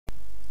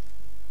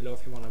Hello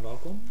everyone and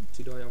welcome.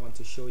 Today I want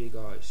to show you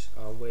guys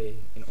a way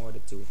in order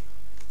to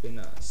win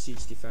a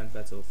siege defense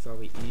battle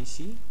very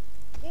easy.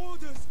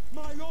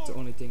 The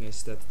only thing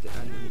is that the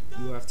enemy,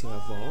 you have to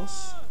have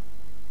walls,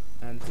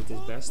 and it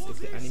is best if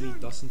the enemy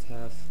doesn't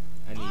have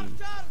any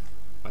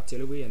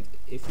artillery, and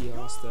if he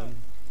has them,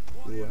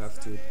 you will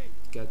have to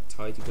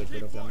try to get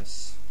rid of them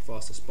as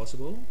fast as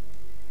possible.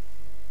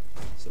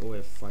 So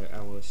with fire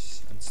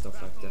arrows and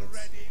stuff like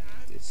that,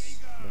 it's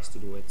best to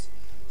do it.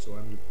 So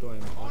I'm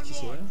deploying my archers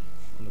here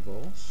on the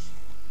walls,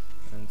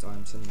 and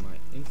I'm sending my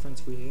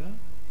infantry here.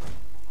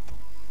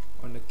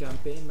 On the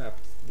campaign map,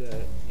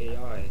 the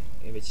AI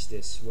in which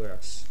this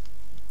works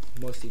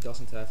mostly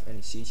doesn't have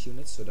any siege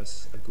units, so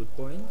that's a good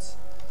point.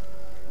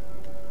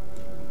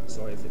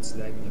 Sorry if it's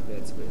lagging a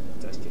bit,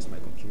 but that's just my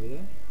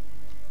computer.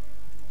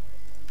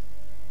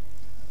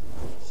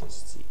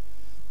 Just see.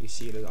 You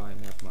see that I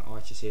have my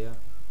archers here.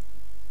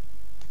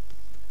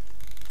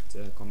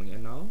 They're coming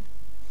in now.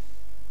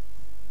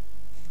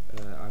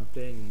 I'm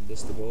playing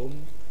this the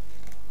Rome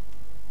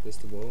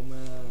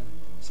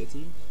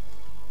city.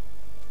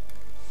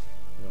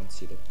 I don't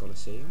see the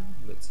Colosseum,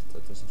 but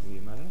that doesn't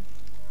really matter.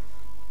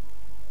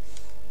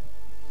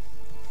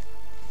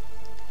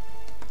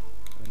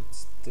 And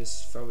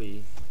this is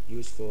very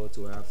useful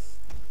to have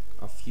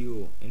a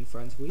few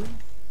infantry,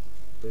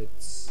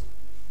 but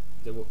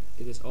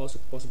it is also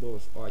possible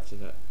with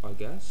archers, I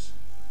guess.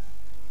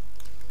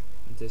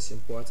 It is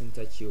important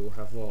that you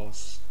have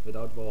walls.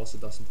 Without walls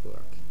it doesn't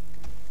work.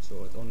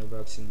 So it only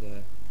works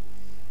in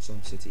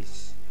some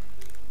cities.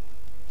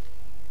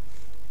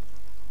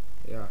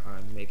 Yeah,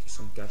 I'm making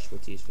some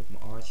casualties with my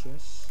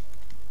archers.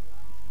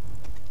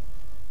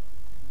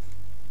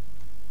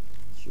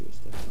 Use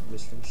the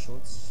whistling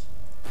shots.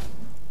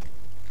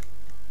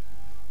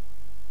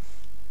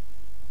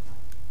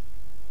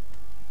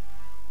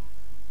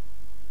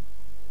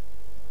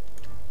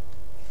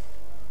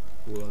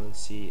 We'll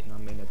see in a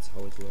minute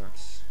how it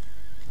works.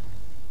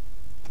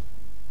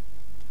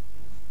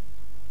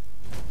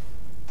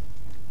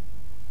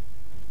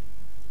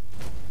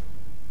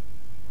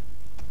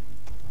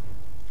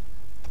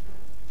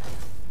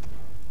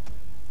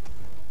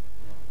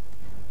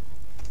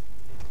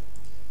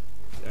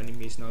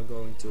 Is now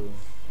going to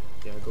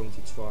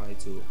try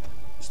to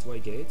destroy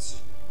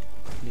gates.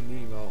 In the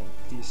meanwhile,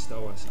 these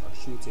towers are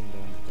shooting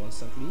them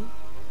constantly,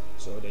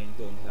 so they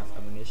don't have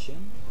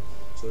ammunition.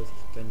 So if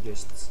you can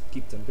just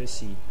keep them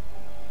busy,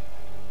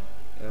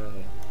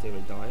 they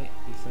will die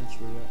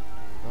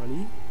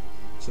eventually.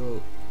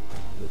 So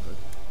look,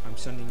 I'm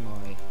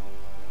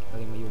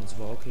letting my units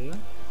walk here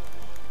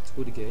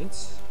through the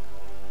gates.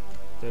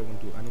 They won't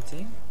do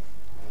anything,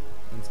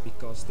 and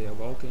because they are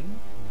walking,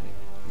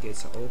 the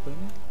gates are open.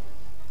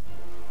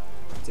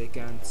 They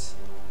can't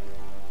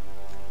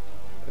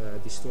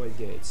destroy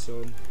the gates.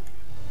 So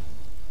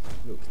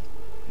look,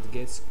 the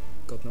gates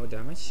got no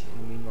damage.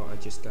 In the meanwhile, I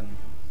just can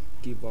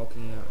keep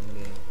walking here and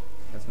they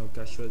have no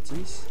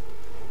casualties.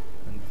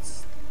 And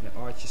the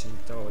archers and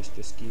the towers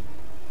just keep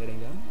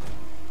hitting them.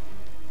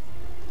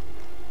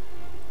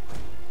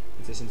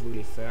 It isn't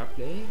really fair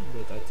play,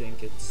 but I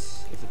think if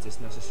it is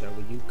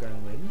necessary, you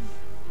can win.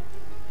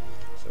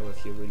 So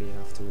if you really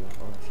have to,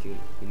 or if you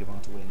really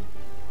want to win,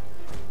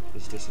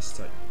 this is a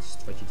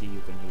strategy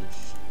you can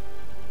use.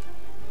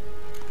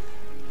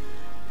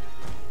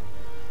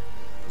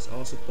 It's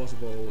also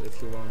possible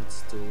if you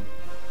want to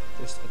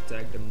just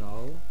attack them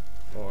now,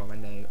 or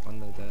when they are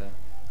under the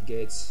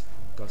gates,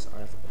 because I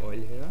have oil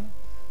here,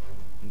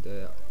 and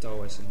the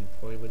towers and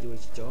oil will do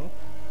its job.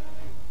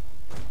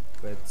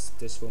 But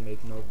this will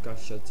make no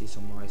casualties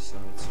on my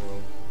side,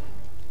 so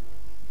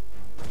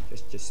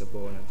just a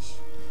bonus.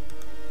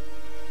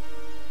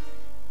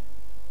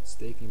 It's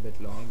taking a bit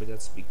long, but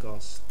that's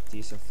because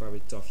these are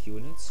very tough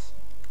units.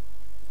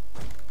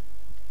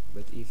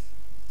 But if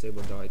they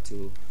will die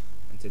too,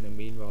 and in the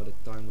meanwhile the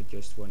time would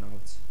just run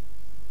out. As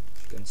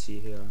you can see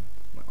here,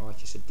 my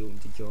archers are doing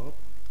the job.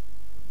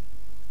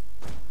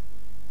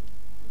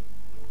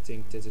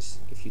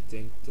 If you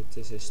think that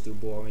this is too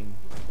boring,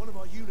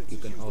 you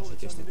can also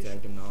just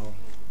attack them now.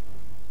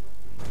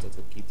 That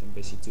will keep them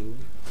busy too.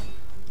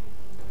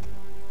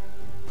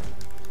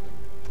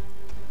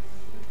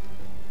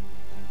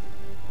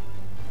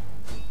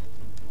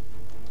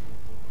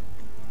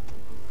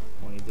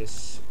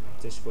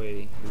 This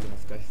way we will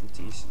have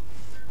casualties.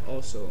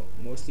 Also,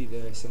 mostly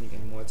they're sending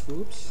in more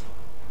troops.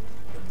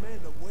 The men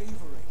are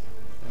wavering.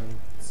 And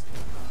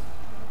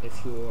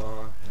if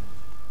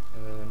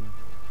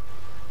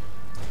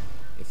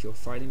you're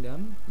fighting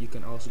them, you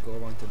can also go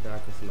around the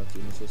back with a lot of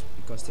units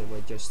because they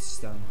will just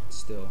stand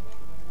still.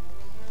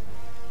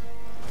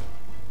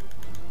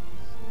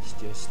 It's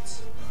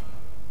just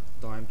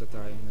time that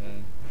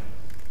I'm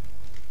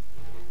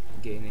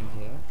gaining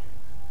here.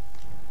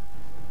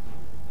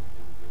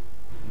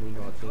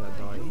 Meanwhile, they are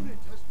dying.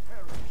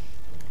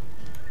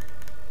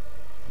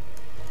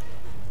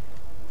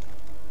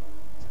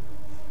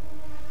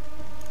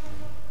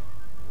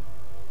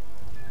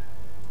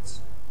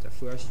 The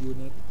first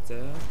unit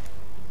there.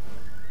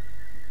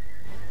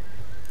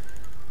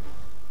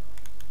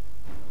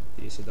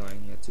 enemies are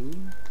dying here too.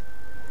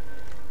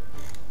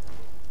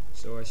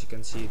 So as you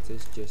can see, it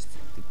is just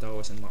the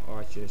towers and my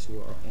archers who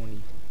are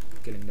only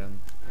killing them.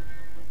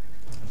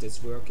 And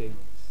it's working.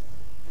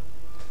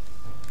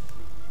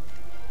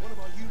 One of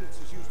our units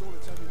has used all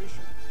its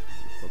ammunition.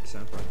 For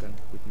example, I can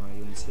put my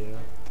units here.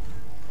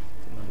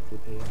 Another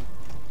group here.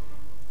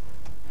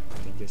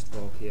 I can just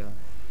walk here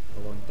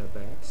around their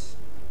backs.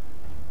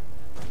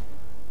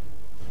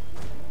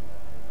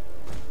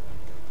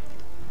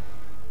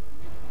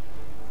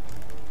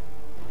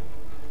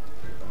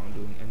 Without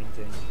doing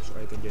anything, so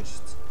I can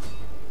just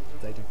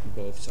take them from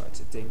both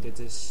sides. I think that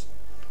this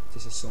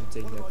is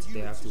something that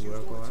they have to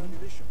work on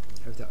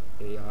with the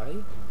AI,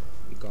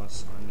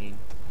 because I mean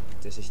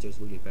this is just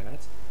really bad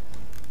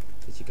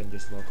that you can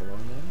just walk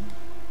around them.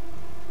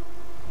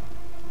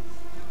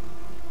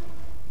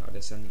 Now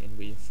they're sending in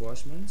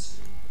reinforcements,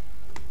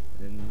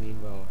 and then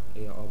meanwhile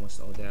they are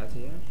almost all dead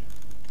here.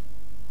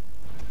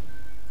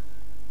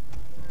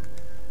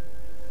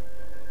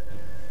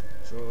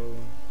 So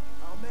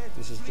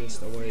this is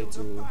just a way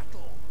to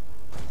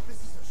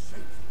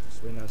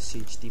win a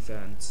siege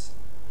defense.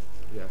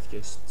 You have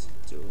just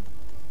to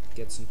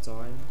get some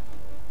time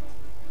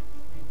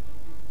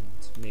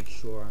and make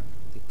sure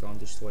they can't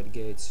destroy the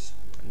gates,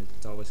 and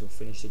the towers will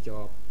finish the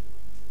job.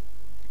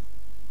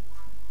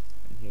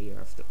 And here you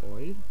have the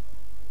oil.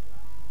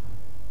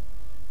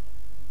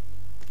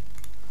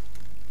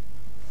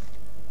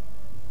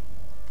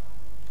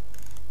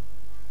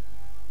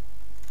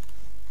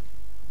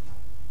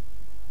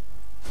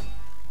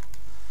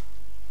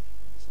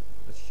 So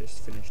let's just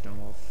finish them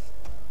off.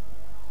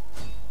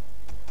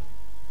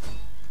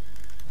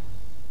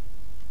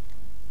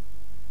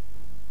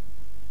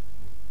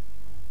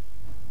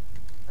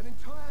 An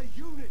entire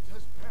unit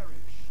has perished.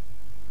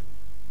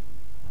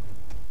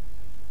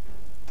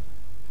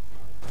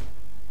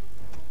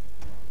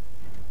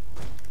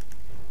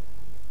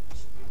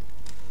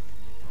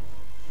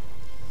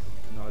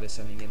 Now they're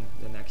sending in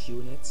the next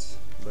units,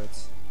 but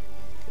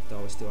the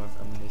towers still have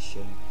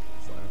ammunition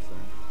forever.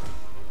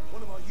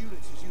 One of our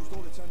units has used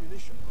all its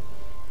ammunition.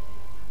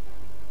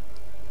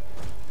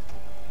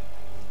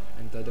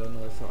 And I don't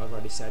know if I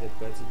already said it,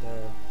 but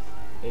the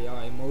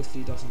AI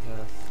mostly doesn't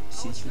have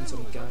siege units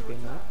on the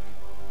camping map.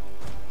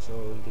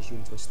 So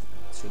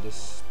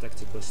this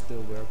tactic will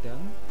still work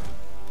then.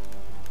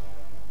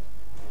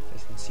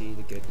 As you can see,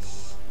 the gate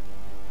is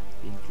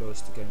being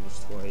close to getting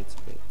destroyed,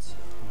 but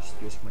I'm just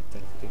using my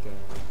tactic again.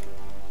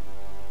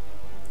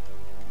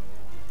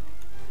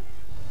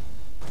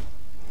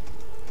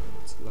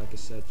 And like I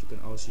said, you can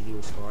also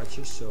use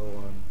archers,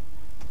 so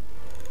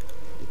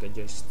you can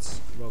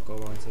just walk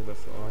around here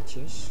with your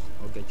archers,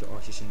 or get your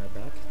archers in their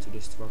back to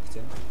distract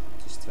them.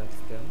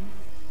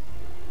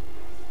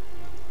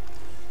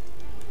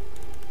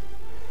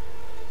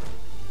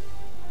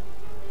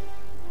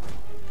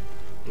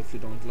 If you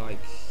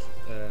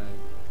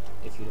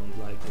don't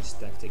like this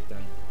tactic,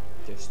 then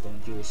just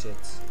don't use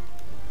it.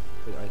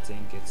 But I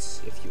think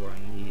it's, if you are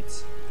in need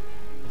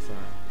of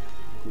a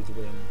good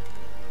win,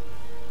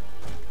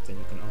 then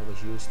you can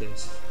always use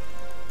this.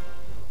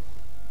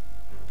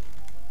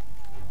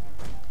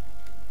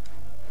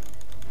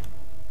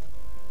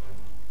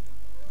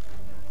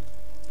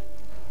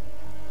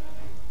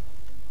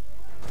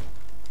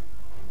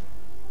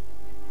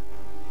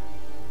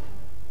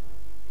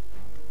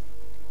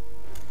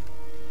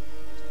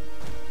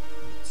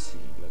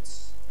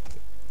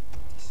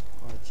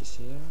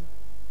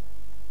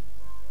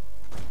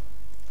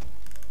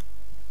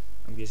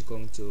 I'm just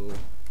going to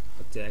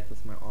attack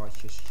with my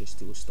archers just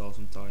to stall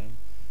some time.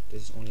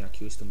 This is only a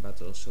custom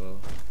battle, so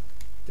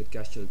the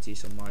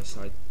casualties on my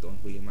side don't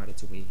really matter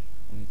to me,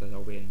 only that I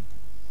win.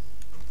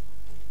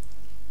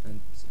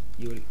 And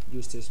you will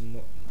use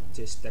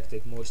this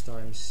tactic most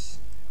times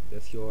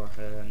with your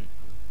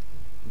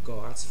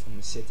guards from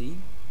the city,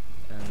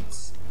 and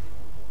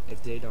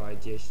if they die,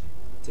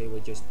 they will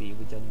just be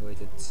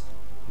regenerated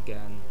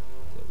again.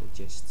 They will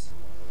just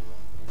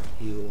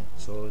heal,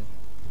 so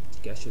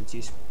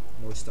casualties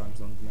most times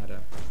don't matter.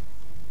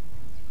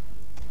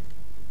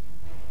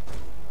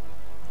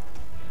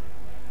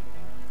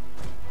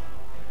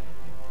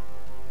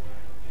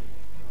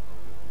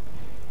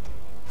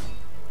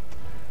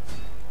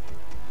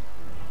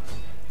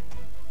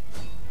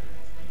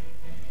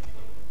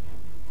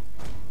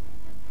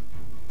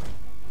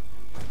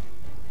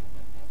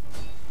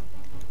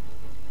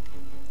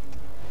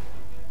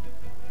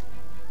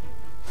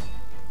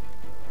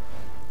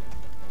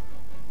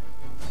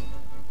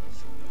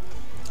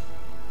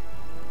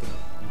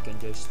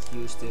 Just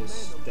use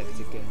this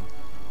tactic in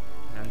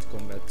hand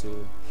combat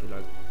too, if you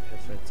like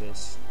have like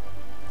this.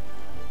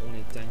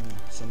 Only 10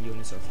 some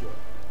units of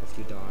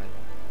you die,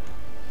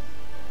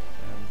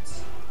 and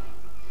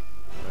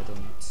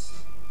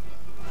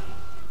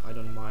I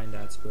don't mind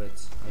that,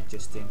 but I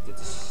just think that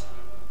is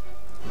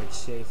a much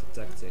safer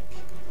tactic.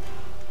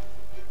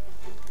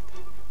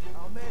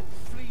 Our men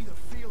flee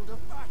the field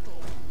of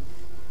battle.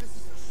 This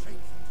is a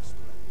shameful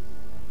display.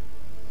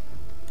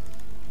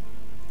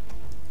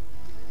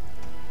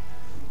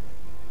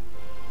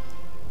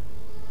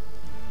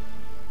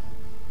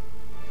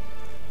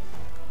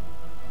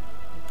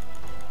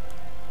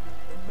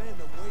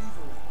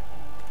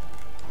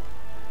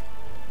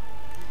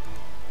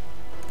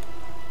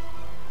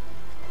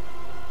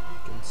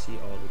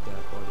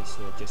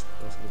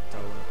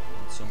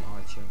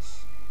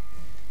 guess.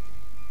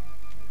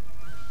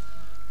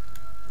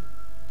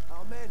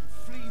 Our men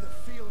flee the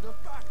field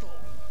of battle.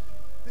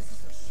 This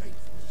is a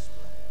shameful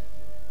display.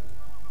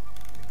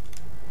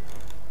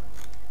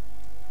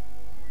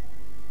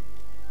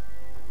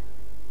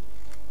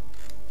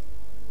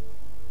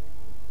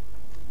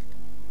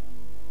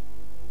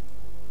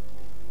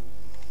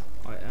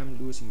 I am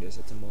losing this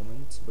at the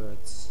moment, but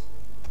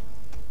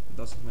it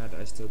doesn't matter,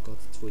 I still got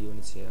 2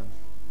 units here.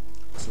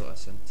 So I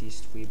sent these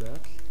 3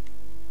 back.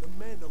 The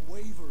men are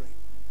wavering.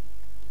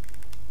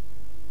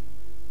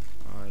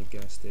 I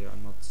guess they are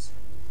not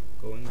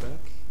going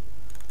back.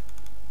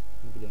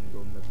 Maybe they're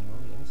going back now,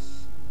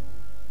 yes.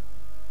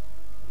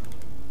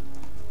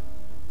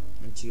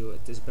 And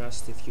it is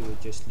best if you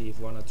just leave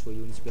 1 or 2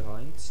 units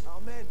behind,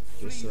 Our men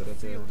flee just so the that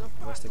the field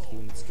of rest of the battle.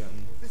 units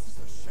can This is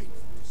a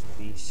shameful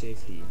display.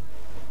 be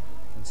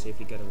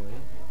safely get away.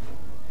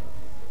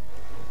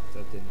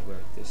 That didn't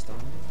work this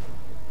time,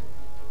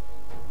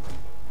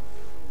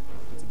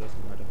 but it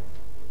doesn't matter.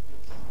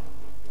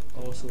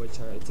 Also, which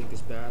I think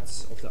is bad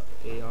of the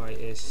AI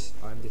is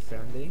I'm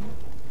defending,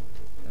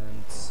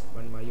 and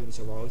when my units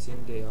are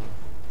routing, they are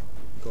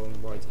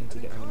going right into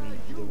the enemy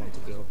they want to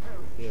kill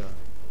here.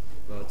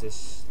 Well, it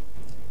is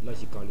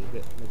logically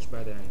much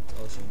better and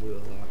also in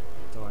real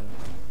time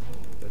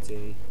that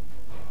they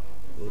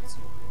would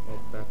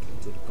walk back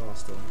into the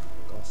castle,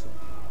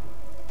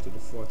 to the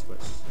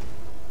fortress.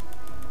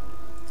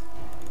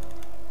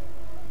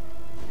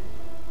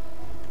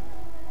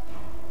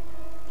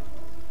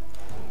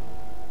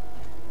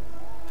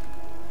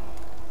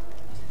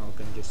 Now I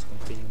can just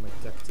continue my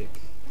tactic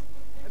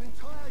An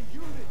entire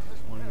unit has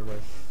only perished.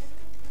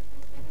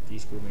 with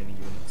these remaining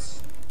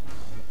units.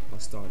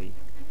 Bastari.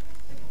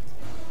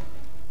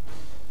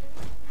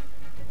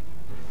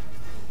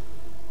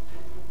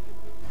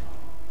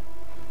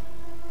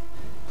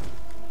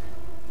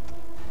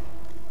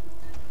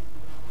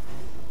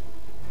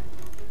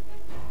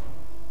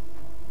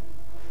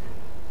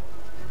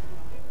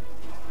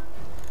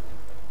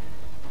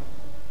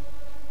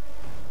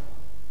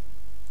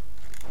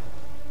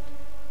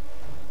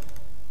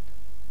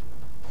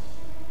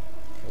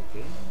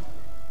 Okay.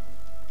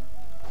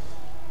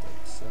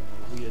 That's a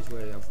weird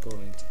way of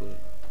going through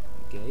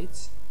the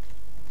gate.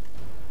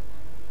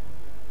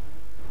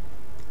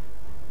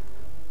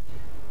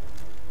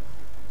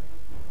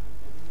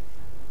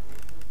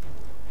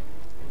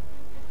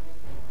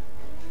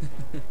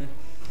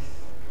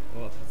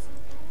 What?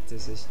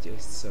 This is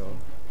just so...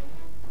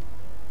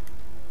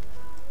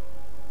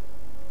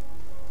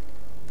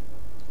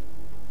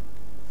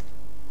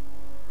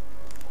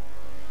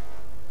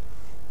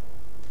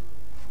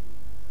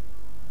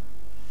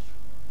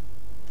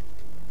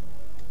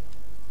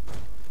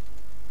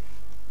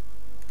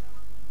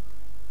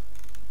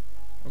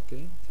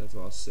 Okay, that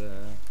was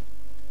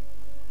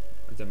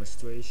a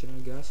demonstration, I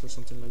guess, or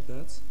something like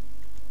that.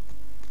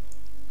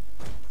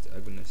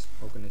 The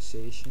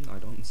organization, I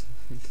don't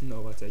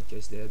know what I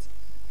just did.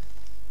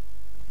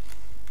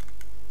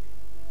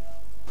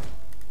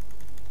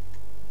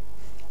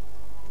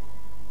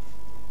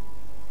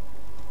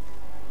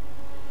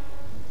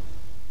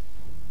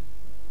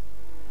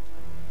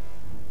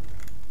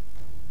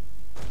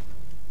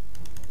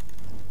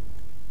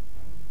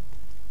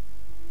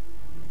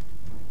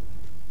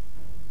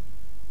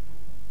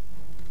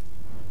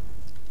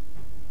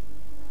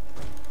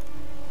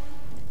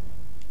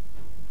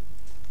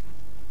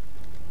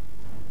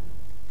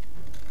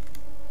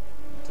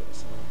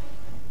 So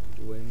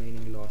the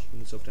remaining large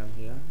units of them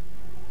here,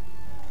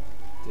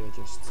 they're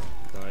just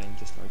dying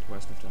just like the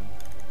rest of them.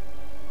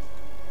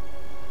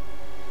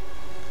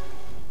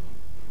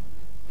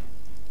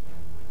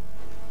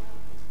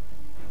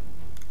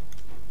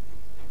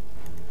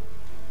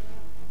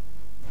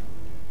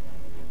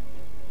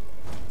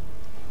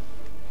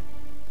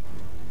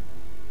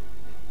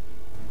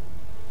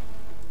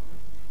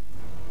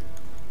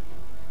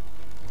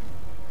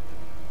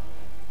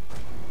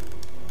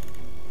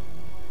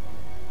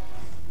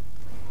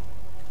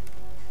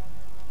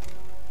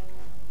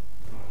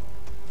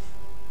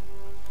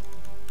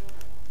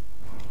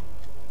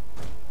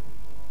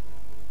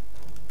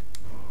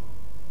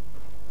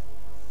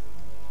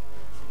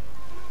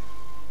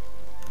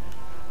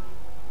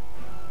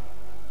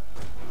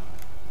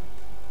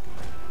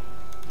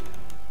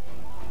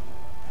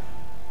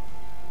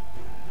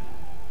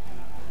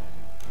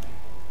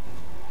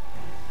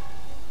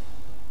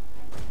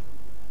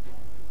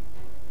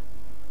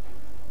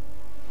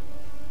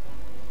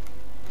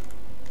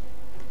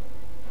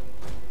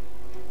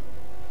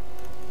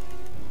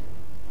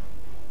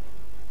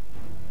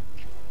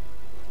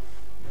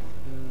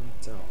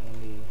 There are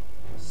only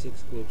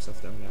 6 groups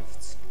of them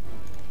left.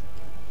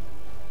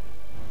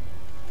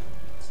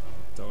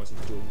 Those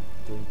are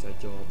doing their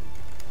job.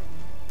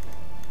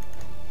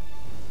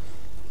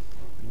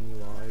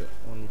 Meanwhile,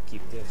 I only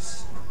keep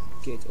this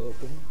gate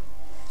open.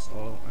 That's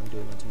all I'm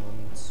doing at the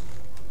moment.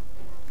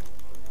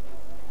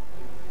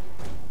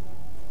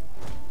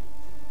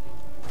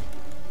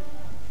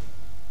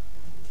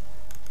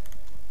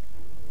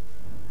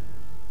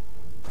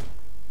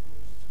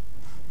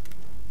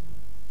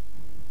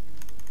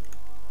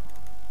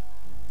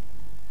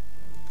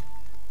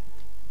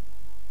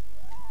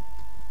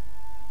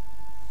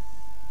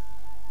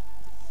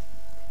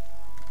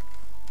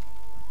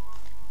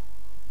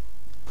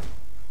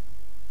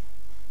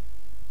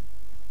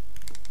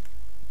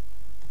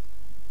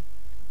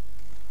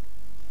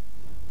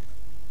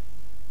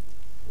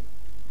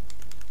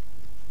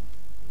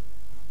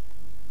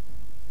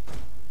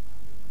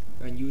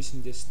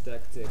 using this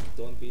tactic,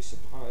 don't be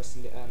surprised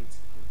in the end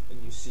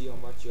when you see how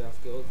much you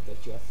have killed,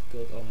 that you have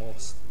killed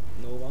almost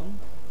no one,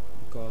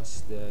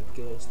 because the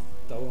kills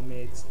tower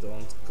mates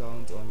don't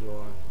count on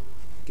your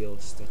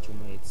kills that you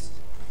made.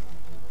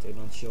 They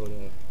don't show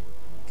the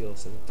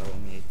kills that the tower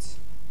made,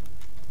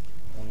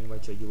 only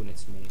what your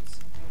units made.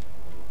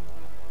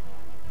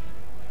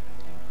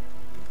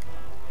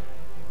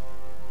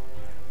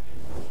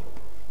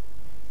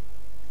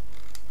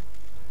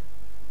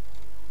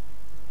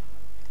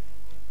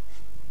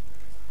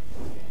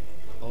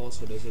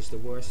 Also, this is the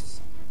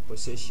worst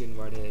position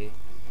where they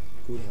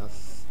could have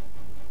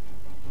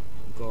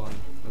gone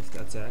with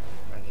the attack,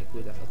 where they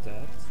could have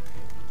attacked,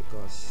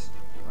 because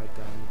I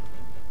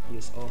can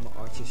use all my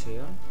archers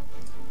here,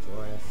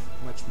 so I have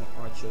much more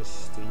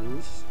archers to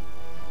use.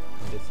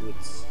 And if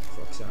with,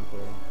 for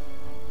example,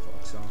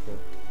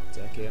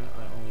 attack here,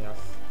 I only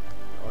have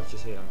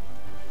archers here.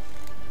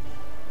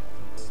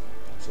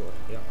 So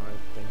yeah, I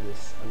can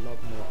use a lot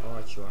more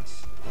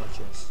archers.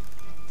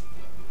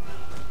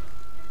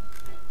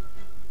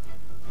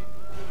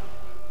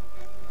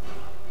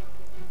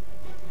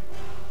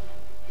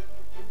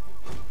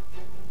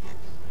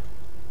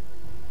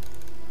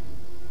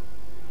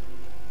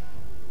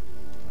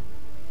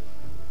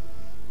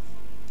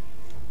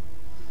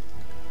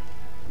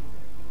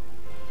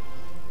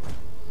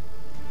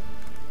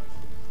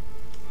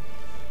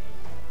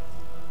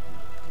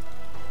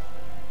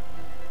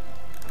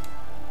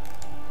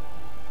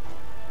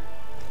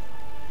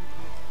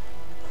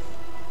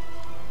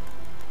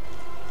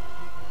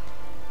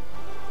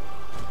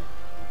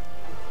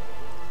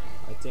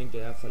 I think they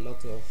have a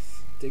lot of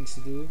things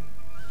to do,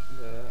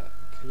 the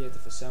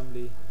creative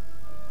assembly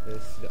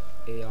with the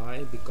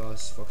AI,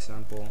 because for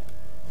example,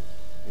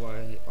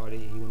 why are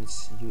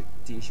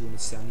these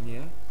units standing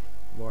here?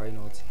 Why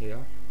not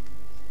here?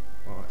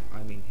 Or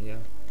I mean here,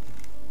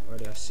 where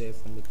they are safe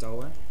from the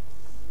tower?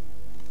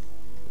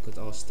 Look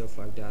at all stuff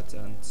like that,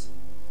 and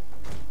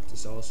it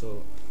is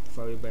also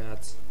very bad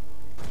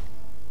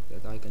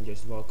that I can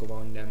just walk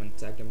around them and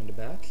tag them in the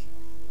back.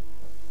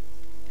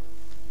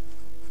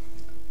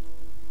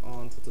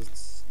 And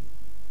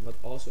what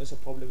also is a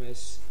problem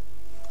is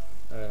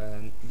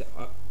the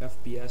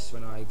FPS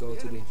when I go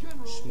to the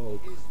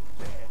smoke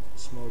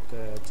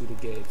to the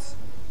gate.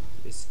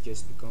 It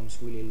just becomes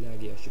really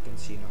laggy, as you can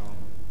see now.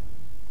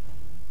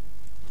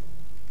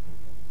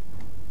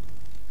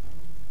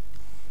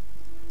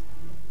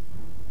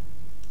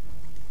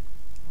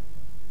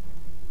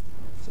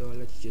 So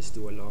let's just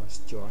do a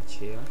last charge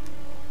here.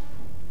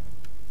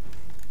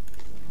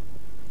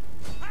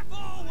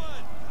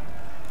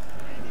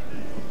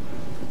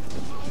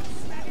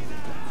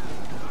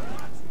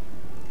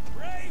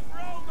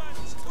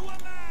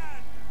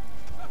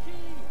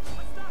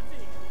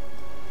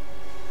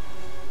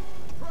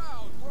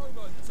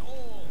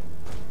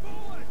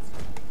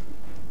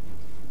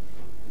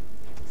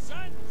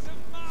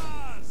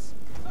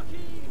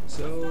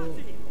 So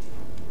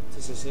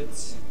this is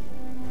it.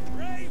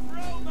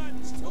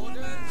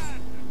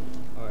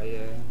 I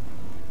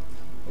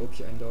hope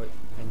you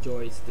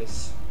enjoyed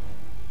this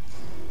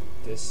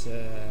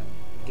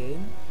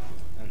game,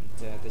 and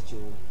that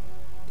you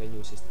can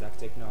use this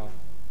tactic now.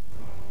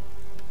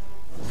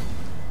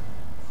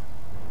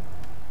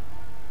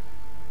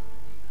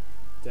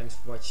 Thanks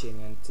for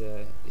watching, and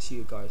see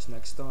you guys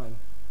next time.